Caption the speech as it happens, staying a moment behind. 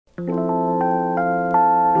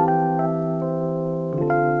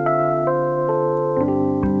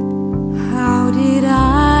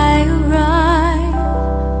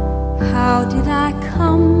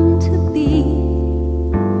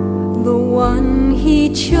one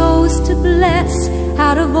he chose to bless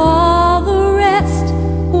out of all the rest.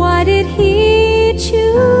 Why did he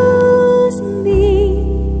choose me?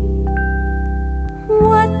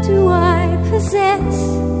 What do I possess?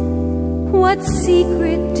 What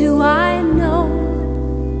secret do I know?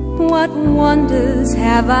 What wonders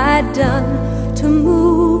have I done to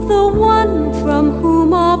move the one from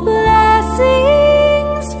whom all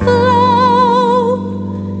blessings flow?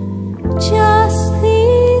 Just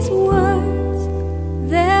these words,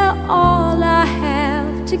 they're all I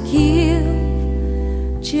have to give.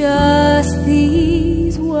 Just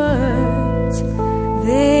these words,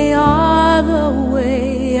 they are the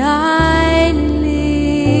way I live.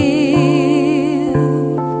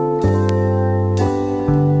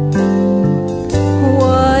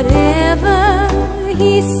 Whatever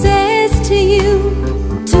he says to you,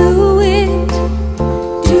 do it,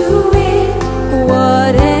 do it.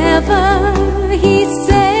 Whatever he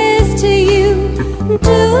says to you, do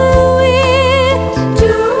it,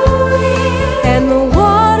 do it. And the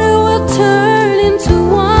water will turn into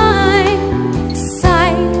wine,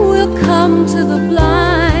 sight will come to the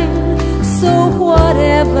blind. So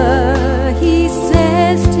whatever he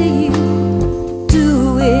says to you,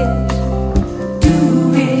 do it,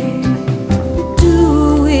 do it,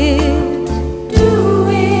 do it, do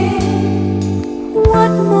it.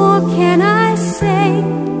 What more can I say,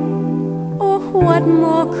 or what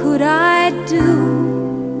more could I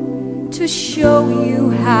do to show you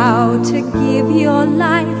how to give your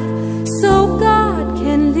life so God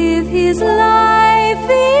can live his life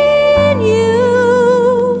in you?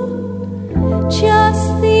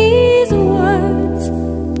 Just these words,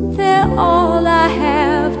 they're all I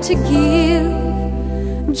have to give.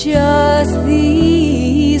 Just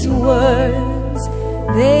these words,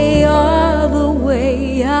 they are the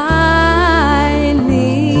way I live.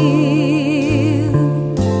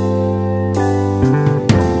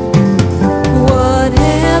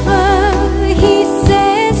 Whatever he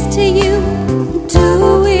says to you,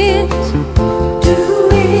 do it, do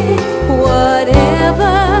it.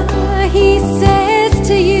 Whatever he says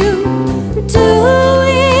to you, do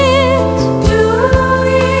it, do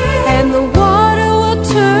it. And the water will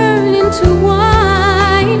turn into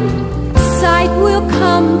wine, sight will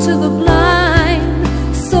come to the blind.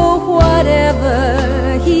 So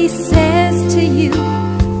whatever he says to you,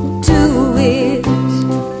 do it,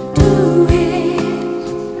 do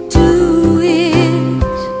it, do it,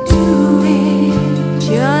 do it.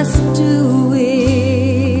 Just do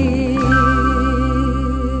it.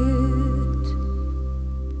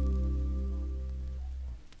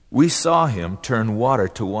 We saw him turn water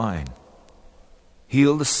to wine,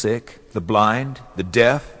 heal the sick, the blind, the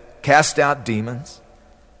deaf, cast out demons.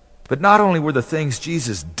 But not only were the things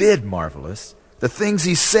Jesus did marvelous, the things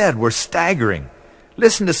he said were staggering.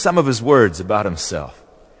 Listen to some of his words about himself.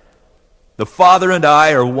 The Father and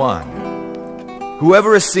I are one.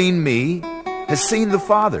 Whoever has seen me has seen the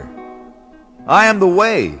Father. I am the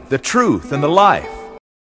way, the truth, and the life.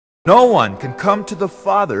 No one can come to the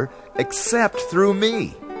Father except through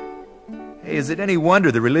me. Hey, is it any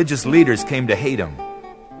wonder the religious leaders came to hate him?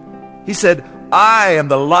 He said, I am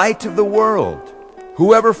the light of the world.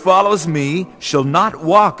 Whoever follows me shall not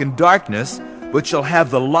walk in darkness, but shall have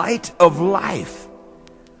the light of life.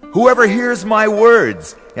 Whoever hears my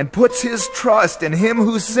words and puts his trust in him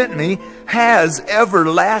who sent me has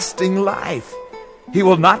everlasting life. He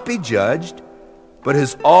will not be judged, but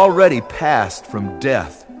has already passed from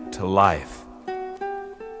death to life.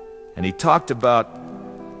 And he talked about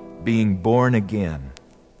being born again.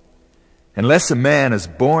 Unless a man is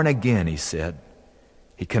born again, he said,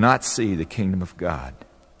 he cannot see the kingdom of God.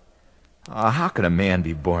 How can a man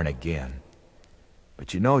be born again?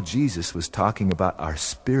 But you know, Jesus was talking about our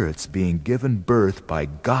spirits being given birth by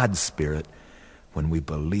God's Spirit when we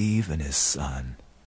believe in his Son.